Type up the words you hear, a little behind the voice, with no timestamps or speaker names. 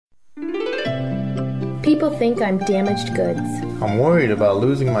People think I'm damaged goods. I'm worried about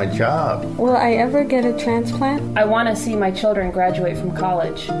losing my job. Will I ever get a transplant? I want to see my children graduate from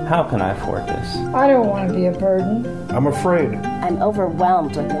college. How can I afford this? I don't want to be a burden. I'm afraid. I'm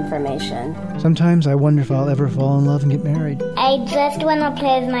overwhelmed with information. Sometimes I wonder if I'll ever fall in love and get married. I just want to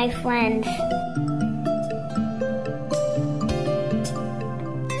play with my friends.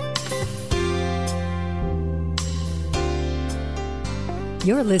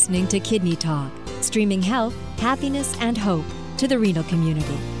 You're listening to Kidney Talk, streaming health, happiness, and hope to the renal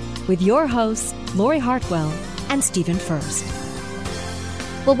community, with your hosts, Lori Hartwell and Stephen Furst.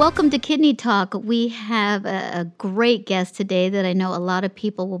 Well, welcome to Kidney Talk. We have a great guest today that I know a lot of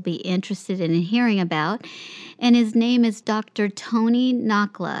people will be interested in hearing about, and his name is Dr. Tony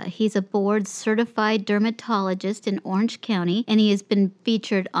Nakla. He's a board-certified dermatologist in Orange County, and he has been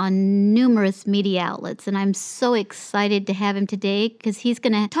featured on numerous media outlets, and I'm so excited to have him today because he's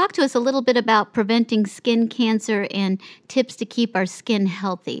going to talk to us a little bit about preventing skin cancer and tips to keep our skin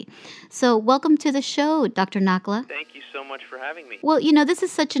healthy. So welcome to the show, Dr. Nakla. Thank you so much for having me. Well, you know, this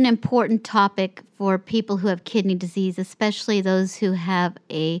is such an important topic for people who have kidney disease, especially those who have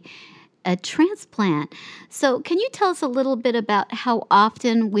a transplant. So can you tell us a little bit about how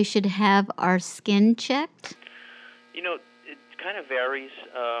often we should have our skin checked? You know, it kind of varies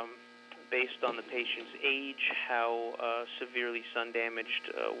based on the patient's age, how severely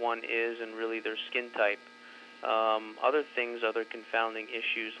sun-damaged one is, and really their skin type. Other things, other confounding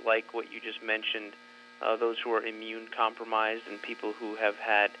issues like what you just mentioned, those who are immune compromised and people who have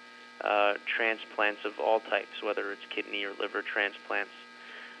had transplants of all types, whether it's kidney or liver transplants.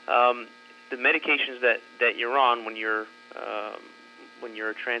 The medications that you're on when you're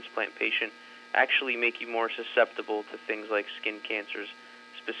a transplant patient actually make you more susceptible to things like skin cancers,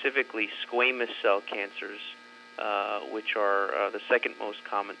 specifically squamous cell cancers, which are the second most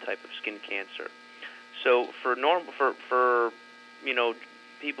common type of skin cancer. So for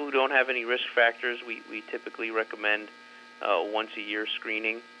people who don't have any risk factors, we typically recommend once a year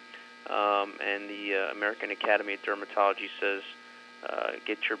screening, and the American Academy of Dermatology says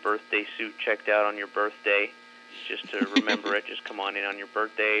get your birthday suit checked out on your birthday, just to remember it. Just come on in on your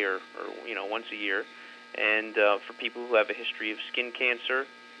birthday or once a year. And for people who have a history of skin cancer,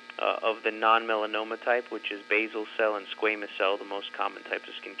 of the non-melanoma type, which is basal cell and squamous cell, the most common types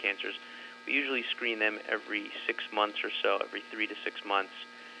of skin cancers, we usually screen them every 6 months or so, every 3 to 6 months.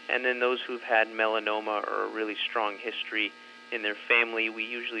 And then those who've had melanoma or a really strong history in their family, we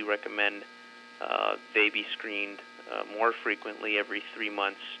usually recommend they be screened more frequently every 3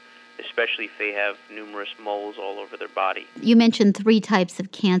 months, especially if they have numerous moles all over their body. You mentioned 3 types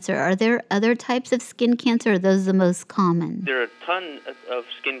of cancer. Are there other types of skin cancer, or are those the most common? There are a ton of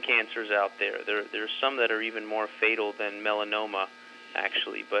skin cancers out there. There are some that are even more fatal than melanoma,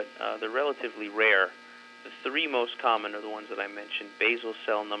 actually, but they're relatively rare. The 3 most common are the ones that I mentioned, basal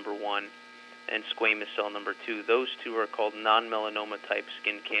cell number 1 and squamous cell number 2. Those 2 are called non-melanoma type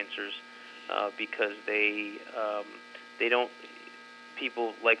skin cancers because they don't.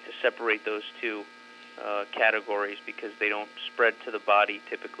 People like to separate those 2 categories because they don't spread to the body.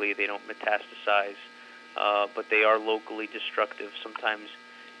 Typically, they don't metastasize, but they are locally destructive, sometimes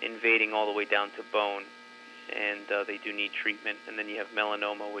invading all the way down to bone, and they do need treatment. And then you have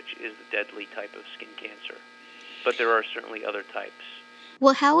melanoma, which is the deadly type of skin cancer. But there are certainly other types.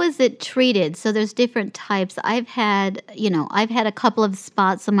 Well, how is it treated? So there's different types. I've had a couple of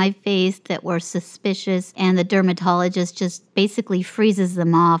spots on my face that were suspicious, and the dermatologist just basically freezes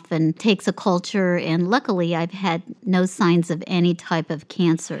them off and takes a culture, and luckily I've had no signs of any type of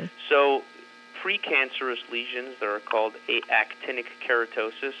cancer. So precancerous lesions that are called actinic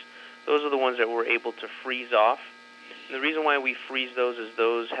keratosis, those are the ones that we're able to freeze off. And the reason why we freeze those is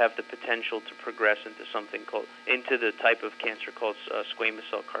those have the potential to progress into the type of cancer called squamous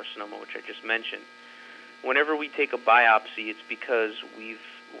cell carcinoma, which I just mentioned. Whenever we take a biopsy, it's because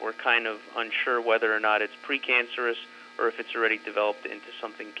we're kind of unsure whether or not it's precancerous or if it's already developed into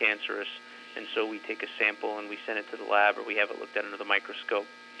something cancerous. And so we take a sample and we send it to the lab, or we have it looked at under the microscope.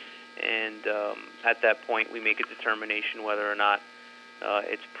 And at that point, we make a determination whether or not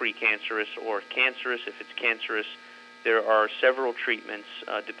it's precancerous or cancerous. If it's cancerous, there are several treatments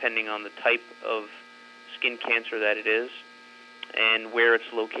depending on the type of skin cancer that it is and where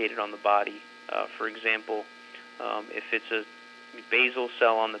it's located on the body. For example, if it's a basal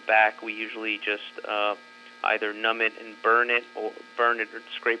cell on the back, we usually just either numb it and burn it or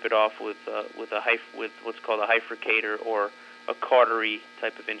scrape it off with what's called a hyfricator or a cautery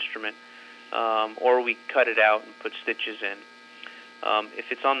type of instrument, or we cut it out and put stitches in.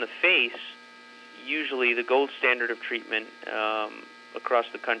 If it's on the face, usually the gold standard of treatment across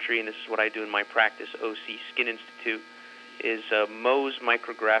the country, and this is what I do in my practice, OC Skin Institute, is Mohs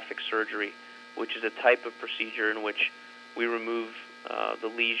micrographic surgery, which is a type of procedure in which we remove the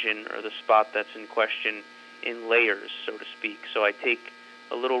lesion or the spot that's in question in layers, so to speak. So I take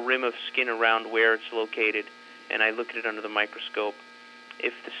a little rim of skin around where it's located, and I look at it under the microscope.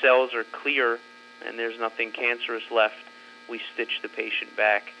 If the cells are clear and there's nothing cancerous left, we stitch the patient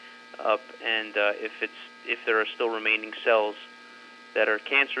back up, and if there are still remaining cells that are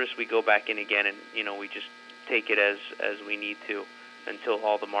cancerous, we go back in again, and we just take it as we need to until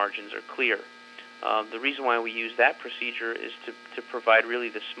all the margins are clear. The reason why we use that procedure is to provide really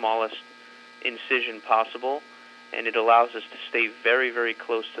the smallest incision possible, and it allows us to stay very, very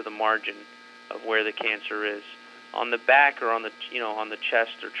close to the margin of where the cancer is. On the back or on the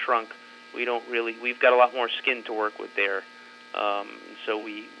chest or trunk, we've got a lot more skin to work with there, so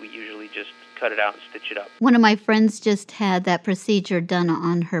we usually just cut it out and stitch it up. One of my friends just had that procedure done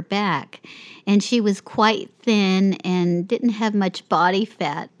on her back, and she was quite thin and didn't have much body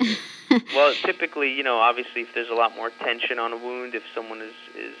fat. Well, typically, obviously, if there's a lot more tension on a wound, if someone is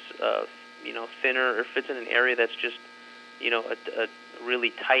thinner, or if it's in an area that's just, a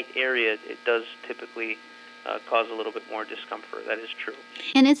really tight area, it does typically cause a little bit more discomfort. That is true.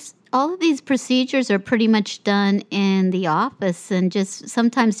 And all of these procedures are pretty much done in the office and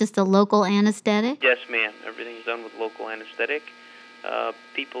sometimes just a local anesthetic? Yes, ma'am. Everything's done with local anesthetic.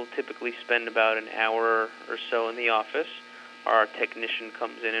 People typically spend about an hour or so in the office. Our technician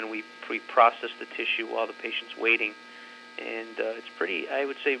comes in and we process the tissue while the patient's waiting. And it's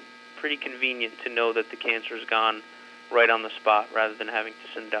pretty convenient to know that the cancer is gone right on the spot rather than having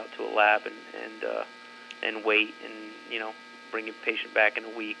to send it out to a lab and wait and bring a patient back in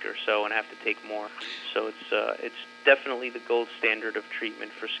a week or so and have to take more. So it's definitely the gold standard of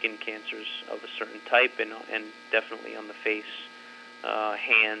treatment for skin cancers of a certain type, and definitely on the face,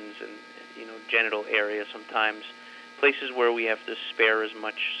 hands, and genital area sometimes, places where we have to spare as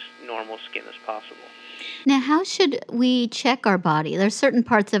much normal skin as possible. Now, how should we check our body? There are certain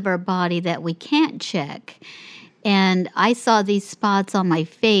parts of our body that we can't check. And I saw these spots on my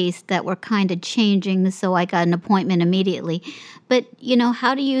face that were kind of changing, so I got an appointment immediately. But,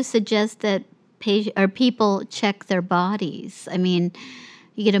 how do you suggest that people check their bodies? I mean,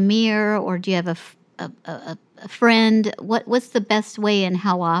 you get a mirror, or do you have a friend? What's the best way and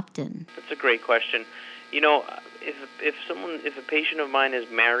how often? That's a great question. If a patient of mine is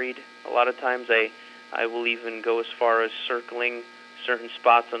married, a lot of times I will even go as far as circling certain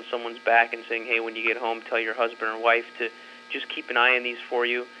spots on someone's back and saying, hey, when you get home, tell your husband or wife to just keep an eye on these for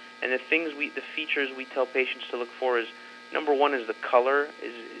you. And the features we tell patients to look for is, number one is the color,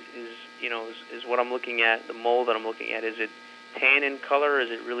 is what I'm looking at, the mole that I'm looking at. Is it tan in color, or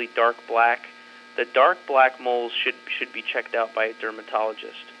is it really dark black? The dark black moles should be checked out by a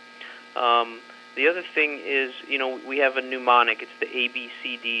dermatologist. The other thing is, we have a mnemonic. It's the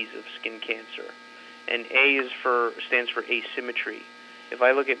ABCDs of skin cancer. And A stands for asymmetry. If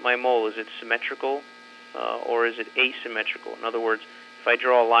I look at my mole, is it symmetrical or is it asymmetrical? In other words, if I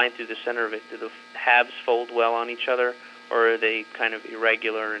draw a line through the center of it, do the halves fold well on each other, or are they kind of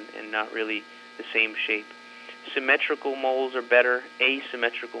irregular and not really the same shape? Symmetrical moles are better.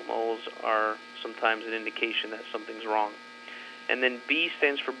 Asymmetrical moles are sometimes an indication that something's wrong. And then B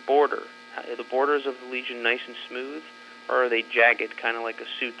stands for border. Are the borders of the lesion nice and smooth, or are they jagged, kind of like a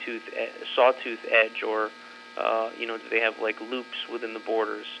sawtooth edge, or do they have like loops within the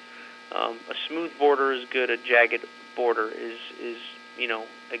borders? A smooth border is good. A jagged border is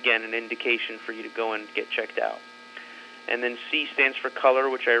again an indication for you to go and get checked out. And then C stands for color,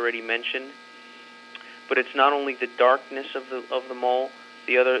 which I already mentioned. But it's not only the darkness of the mole.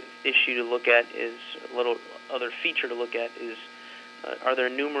 The other issue to look at is other feature to look at is are there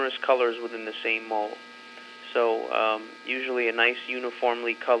numerous colors within the same mole? So usually a nice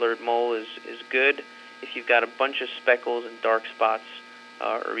uniformly colored mole is good. If you've got a bunch of speckles and dark spots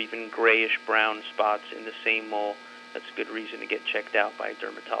or even grayish-brown spots in the same mole, that's a good reason to get checked out by a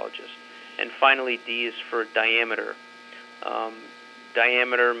dermatologist. And finally, D is for diameter.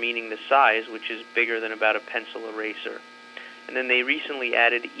 Diameter meaning the size, which is bigger than about a pencil eraser. And then they recently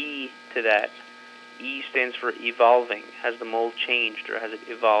added E to that. E stands for evolving. Has the mole changed, or has it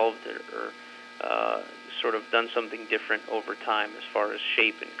evolved, or sort of done something different over time as far as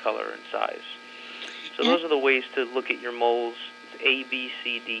shape and color and size? So those are the ways to look at your moles. It's A, B,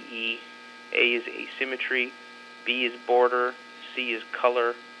 C, D, E. A is asymmetry, B is border, C is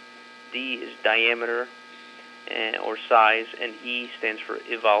color, D is diameter, or size, and E stands for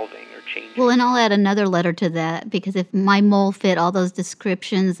evolving or changing. Well, and I'll add another letter to that, because if my mole fit all those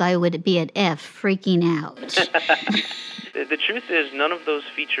descriptions, I would be at F, freaking out. The truth is, none of those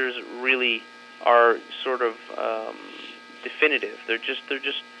features really are sort of definitive. They're just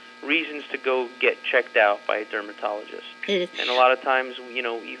reasons to go get checked out by a dermatologist. And a lot of times,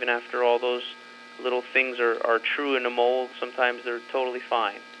 even after all those little things are true in a mole, sometimes they're totally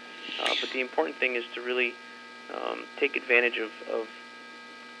fine. But the important thing is to really take advantage of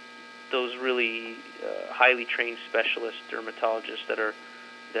those really highly trained specialist dermatologists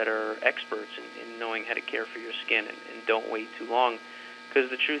that are experts in knowing how to care for your skin, and don't wait too long, because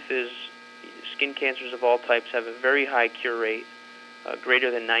the truth is, skin cancers of all types have a very high cure rate,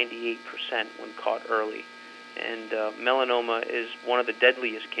 greater than 98% when caught early, and melanoma is one of the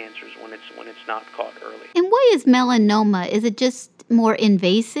deadliest cancers when it's not caught early. And what is melanoma? Is it just more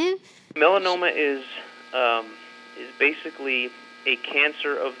invasive? Melanoma is basically a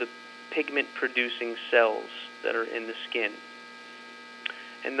cancer of the pigment-producing cells that are in the skin.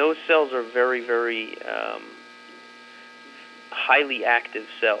 And those cells are very, very highly active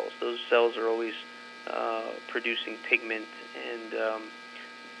cells. Those cells are always producing pigment, and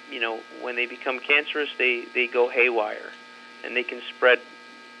when they become cancerous, they go haywire, and they can spread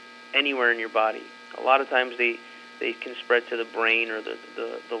anywhere in your body. A lot of times they can spread to the brain or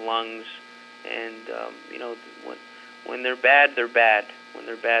the lungs, and when they're bad, they're bad. When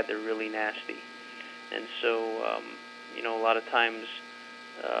they're bad, they're really nasty. And so a lot of times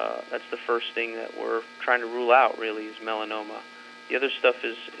that's the first thing that we're trying to rule out, really, is melanoma. The other stuff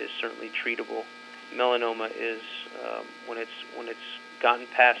is certainly treatable. Melanoma is when it's gotten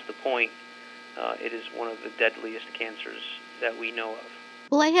past the point, it is one of the deadliest cancers that we know of.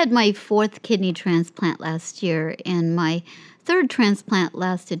 Well, I had my 4th kidney transplant last year, and my 3rd transplant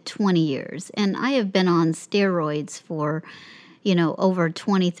lasted 20 years. And I have been on steroids for, over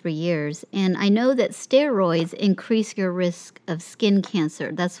 23 years. And I know that steroids increase your risk of skin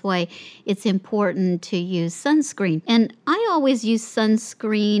cancer. That's why it's important to use sunscreen. And I always use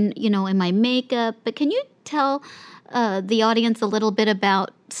sunscreen, in my makeup. But can you tell the audience a little bit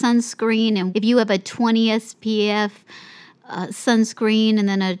about sunscreen, and if you have a 20 SPF sunscreen and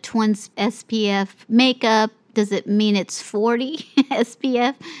then a 20 SPF makeup, does it mean it's 40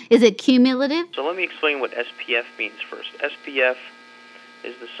 SPF? Is it cumulative? So let me explain what SPF means first. SPF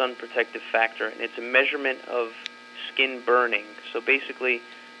is the sun protective factor, and it's a measurement of skin burning. So basically,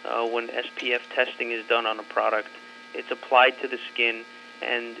 when SPF testing is done on a product, it's applied to the skin,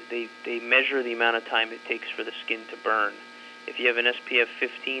 and they measure the amount of time it takes for the skin to burn. If you have an SPF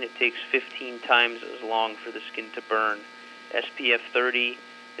 15, it takes 15 times as long for the skin to burn. SPF 30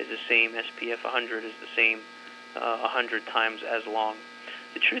 is the same. SPF 100 is the same, 100 times as long.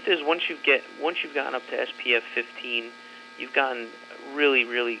 The truth is, once you've gotten up to SPF 15, you've gotten really,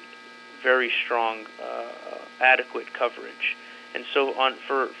 really very strong, adequate coverage. And so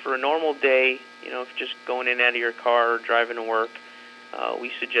for a normal day, if you're just going in and out of your car or driving to work,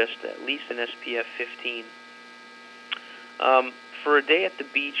 we suggest at least an SPF 15. For a day at the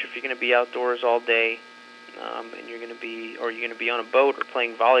beach, if you're going to be outdoors all day, and you're going to be on a boat or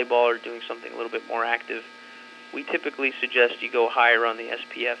playing volleyball or doing something a little bit more active, we typically suggest you go higher on the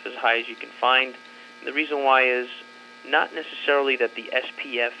SPF, as high as you can find. And the reason why is not necessarily that the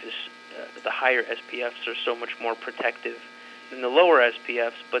SPF is the higher SPFs are so much more protective than the lower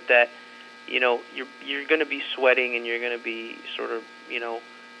SPFs, but that you're going to be sweating, and you're going to be sort of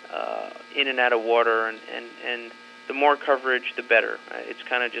in and out of water, and the more coverage, the better. It's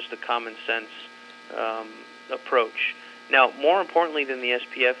kind of just a common sense approach. Now, more importantly than the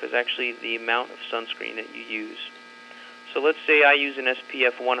SPF is actually the amount of sunscreen that you use. So let's say I use an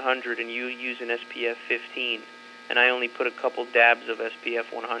SPF 100 and you use an SPF 15, and I only put a couple dabs of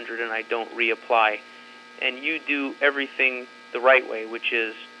SPF 100 and I don't reapply. And you do everything the right way, which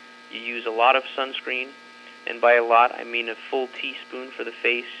is you use a lot of sunscreen, and by a lot I mean a full teaspoon for the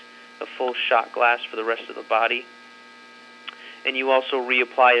face, a full shot glass for the rest of the body, and you also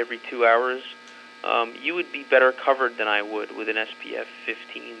reapply every 2 hours. You would be better covered than I would with an SPF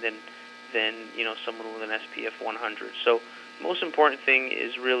 15 than someone with an SPF 100. So most important thing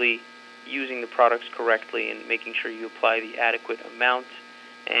is really using the products correctly and making sure you apply the adequate amount,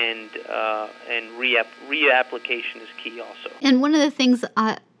 and reapplication is key also. And one of the things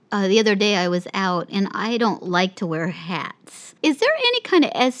the other day I was out, and I don't like to wear hats. Is there any kind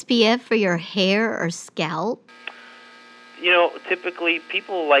of SPF for your hair or scalp? Typically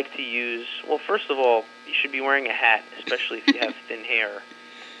people like to use, well, first of all, you should be wearing a hat, especially if you have thin hair.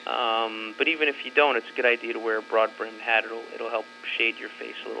 But even if you don't, it's a good idea to wear a broad-brimmed hat. It'll help shade your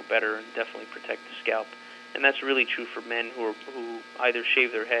face a little better and definitely protect the scalp. And that's really true for men who either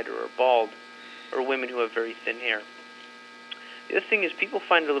shave their head or are bald, or women who have very thin hair. The other thing is people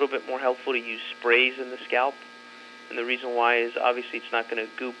find it a little bit more helpful to use sprays in the scalp. And the reason why is obviously it's not going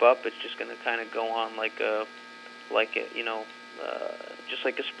to goop up. It's just going to kind of go on just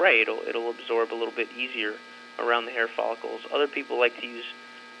like a spray. It'll absorb a little bit easier around the hair follicles. Other people like to use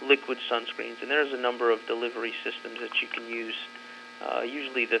liquid sunscreens, and there's a number of delivery systems that you can use.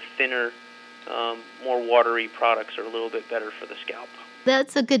 Usually the thinner, more watery products are a little bit better for the scalp.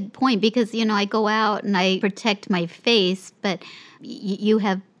 That's a good point because, I go out and I protect my face, but you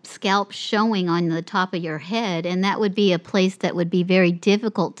have scalp showing on the top of your head, and that would be a place that would be very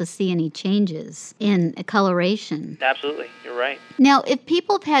difficult to see any changes in coloration. Absolutely, you're right. Now, if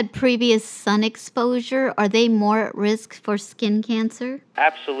people have had previous sun exposure, are they more at risk for skin cancer?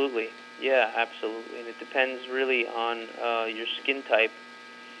 Absolutely, yeah, absolutely. And it depends really on your skin type,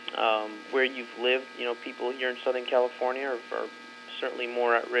 where you've lived. People here in Southern California are certainly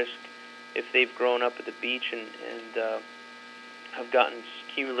more at risk if they've grown up at the beach and have gotten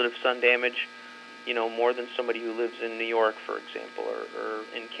cumulative sun damage, more than somebody who lives in New York, for example, or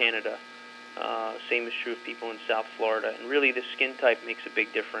in Canada. Same is true of people in South Florida. And really, the skin type makes a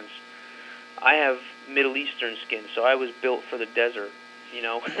big difference. I have Middle Eastern skin, so I was built for the desert.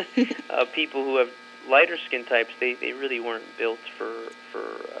 People who have lighter skin types, they really weren't built for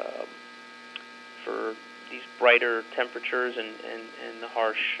these brighter temperatures and the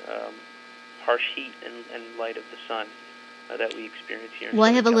harsh heat and light of the sun that we experience here in Well,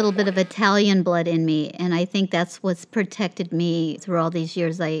 I have a little California. bit of Italian blood in me, and I think that's what's protected me through all these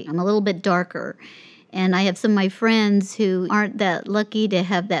years. I'm a little bit darker, and I have some of my friends who aren't that lucky to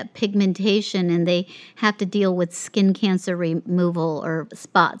have that pigmentation, and they have to deal with skin cancer removal or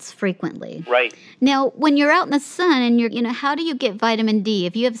spots frequently. Right. Now, when you're out in the sun and how do you get vitamin D?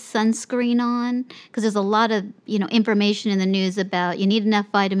 If you have sunscreen on, because there's a lot of, information in the news about you need enough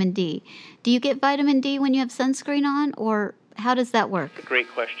vitamin D. Do you get vitamin D when you have sunscreen on, or how does that work?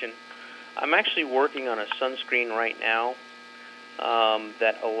 Great question. I'm actually working on a sunscreen right now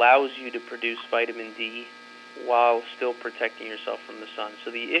that allows you to produce vitamin D while still protecting yourself from the sun.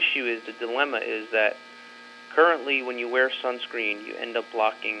 So the dilemma is that currently when you wear sunscreen, you end up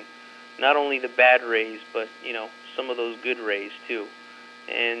blocking not only the bad rays, but, some of those good rays too.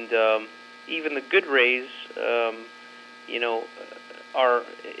 And even the good rays,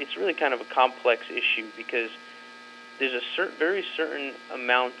 it's really kind of a complex issue because there's a very certain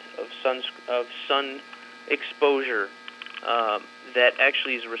amount of sun exposure that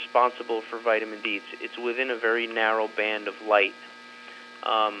actually is responsible for vitamin D. It's within a very narrow band of light,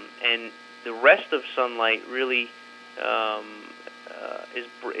 and the rest of sunlight really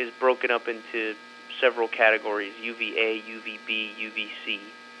is broken up into several categories: UVA, UVB, UVC,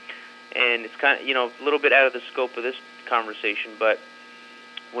 and it's kind of a little bit out of the scope of this conversation, but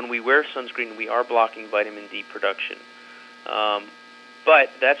when we wear sunscreen, we are blocking vitamin D production.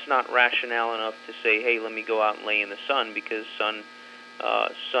 But that's not rationale enough to say, hey, let me go out and lay in the sun, because sun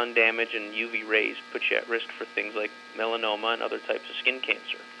damage and UV rays put you at risk for things like melanoma and other types of skin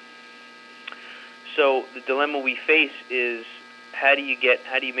cancer. So the dilemma we face is how do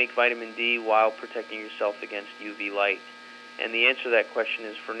you make vitamin D while protecting yourself against UV light? And the answer to that question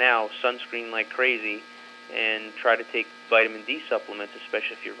is, for now, sunscreen like crazy and try to take vitamin D supplements,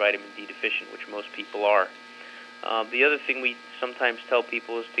 especially if you're vitamin D deficient, which most people are. The other thing we sometimes tell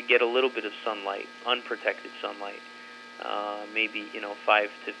people is to get a little bit of sunlight, unprotected sunlight, maybe 5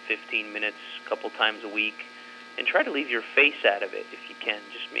 to 15 minutes a couple times a week, and try to leave your face out of it if you can,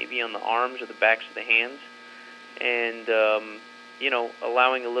 just maybe on the arms or the backs of the hands, and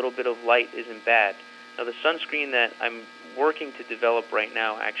allowing a little bit of light isn't bad. Now, the sunscreen that I'm working to develop right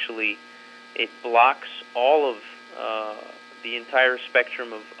now, actually, it blocks all of the entire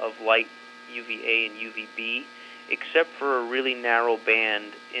spectrum of light, UVA and UVB, except for a really narrow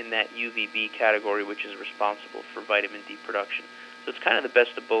band in that UVB category, which is responsible for vitamin D production. So it's kind of the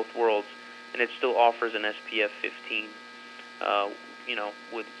best of both worlds, and it still offers an SPF 15,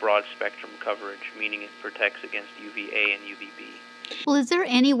 with broad spectrum coverage, meaning it protects against UVA and UVB. Well, is there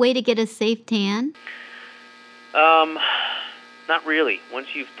any way to get a safe tan? Not really.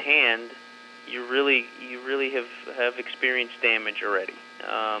 Once you've tanned, you really have experienced damage already.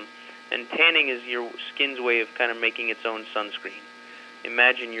 And tanning is your skin's way of kind of making its own sunscreen.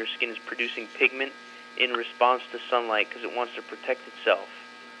 Imagine your skin is producing pigment in response to sunlight because it wants to protect itself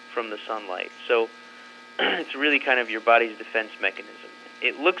from the sunlight. So it's really kind of your body's defense mechanism.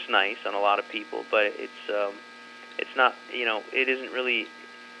 It looks nice on a lot of people, but it's not, it isn't really,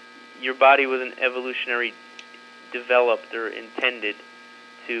 your body wasn't evolutionary developed or intended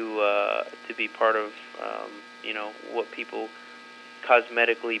to be part of what people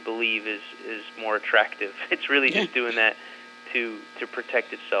cosmetically believe is more attractive. It's really just doing that to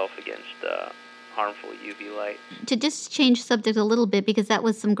protect itself against harmful UV light. To just change subject a little bit, because that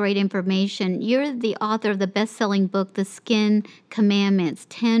was some great information, you're the author of the best-selling book, The Skin Commandments,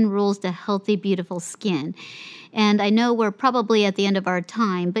 10 Rules to Healthy, Beautiful Skin. And I know we're probably at the end of our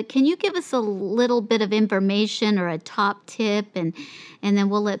time, but can you give us a little bit of information or a top tip, and then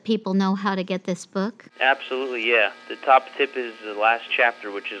we'll let people know how to get this book? Absolutely, yeah. The top tip is the last chapter,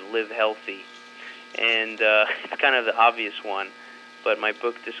 which is Live Healthy. And it's kind of the obvious one, but my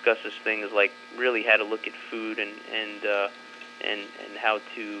book discusses things like really how to look at food and how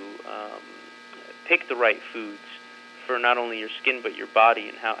to pick the right foods for not only your skin but your body,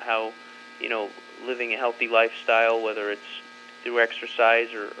 and how living a healthy lifestyle, whether it's through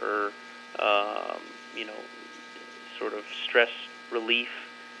exercise or sort of stress relief,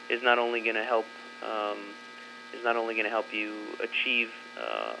 is not only going to help you achieve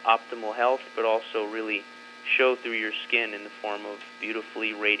optimal health, but also really show through your skin in the form of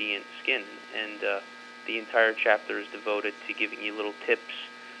beautifully radiant skin. And the entire chapter is devoted to giving you little tips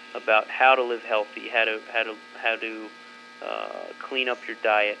about how to live healthy, how to clean up your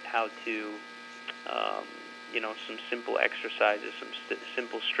diet, how to some simple exercises, some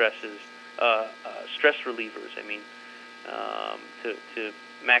simple stress relievers. To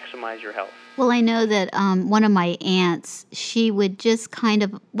maximize your health. Well, I know that one of my aunts, she would just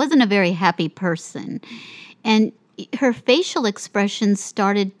wasn't a very happy person. And her facial expressions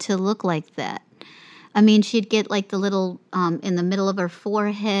started to look like that. I mean, she'd get like the little in the middle of her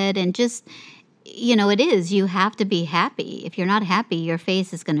forehead, and just, you have to be happy. If you're not happy, your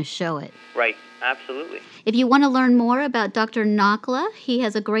face is going to show it. Right, absolutely. If you want to learn more about Dr. Nakla, he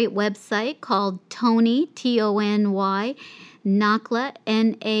has a great website called Tony, Tony, Nakla,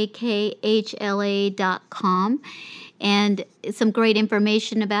 NAKHLA.com, and some great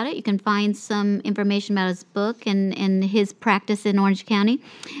information about it. You can find some information about his book and his practice in Orange County.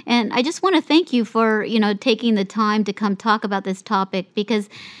 And I just want to thank you for, taking the time to come talk about this topic, because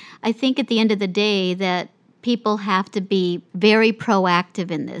I think at the end of the day that people have to be very proactive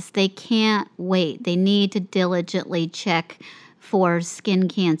in this. They can't wait. They need to diligently check for skin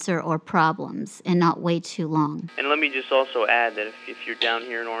cancer or problems and not wait too long. And let me just also add that if you're down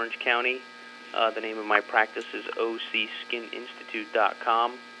here in Orange County, the name of my practice is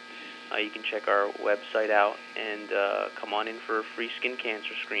OCSkinInstitute.com. You can check our website out and come on in for a free skin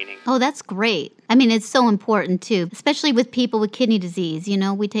cancer screening. Oh, that's great. I mean, it's so important, too, especially with people with kidney disease.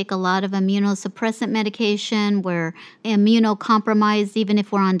 We take a lot of immunosuppressant medication. We're immunocompromised even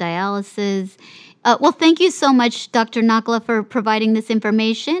if we're on dialysis. Well, thank you so much, Dr. Nakla, for providing this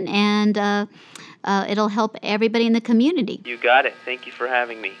information, and it'll help everybody in the community. You got it. Thank you for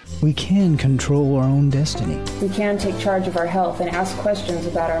having me. We can control our own destiny. We can take charge of our health and ask questions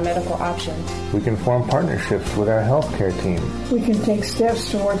about our medical options. We can form partnerships with our healthcare team. We can take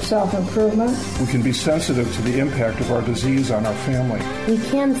steps towards self-improvement. We can be sensitive to the impact of our disease on our family. We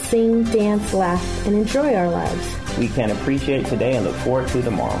can sing, dance, laugh, and enjoy our lives. We can appreciate today and look forward to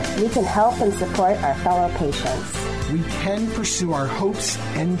tomorrow. We can help and support our fellow patients. We can pursue our hopes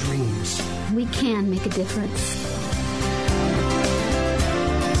and dreams. We can make a difference.